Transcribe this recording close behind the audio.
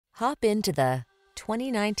Hop into the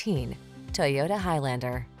 2019 Toyota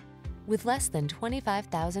Highlander. With less than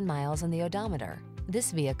 25,000 miles on the odometer,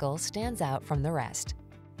 this vehicle stands out from the rest.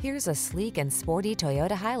 Here's a sleek and sporty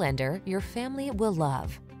Toyota Highlander your family will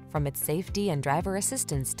love. From its safety and driver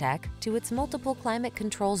assistance tech to its multiple climate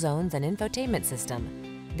control zones and infotainment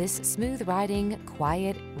system, this smooth-riding,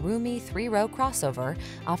 quiet, roomy three-row crossover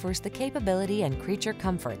offers the capability and creature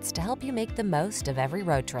comforts to help you make the most of every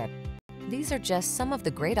road trip. These are just some of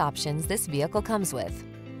the great options this vehicle comes with: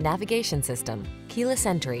 navigation system, keyless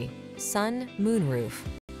entry, sun, moonroof,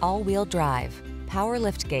 all-wheel drive, power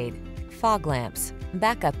liftgate, fog lamps,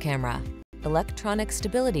 backup camera, electronic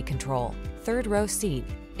stability control, third-row seat,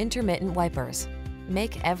 intermittent wipers.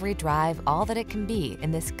 Make every drive all that it can be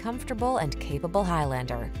in this comfortable and capable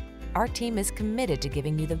Highlander. Our team is committed to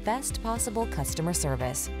giving you the best possible customer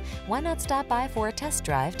service. Why not stop by for a test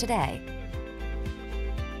drive today?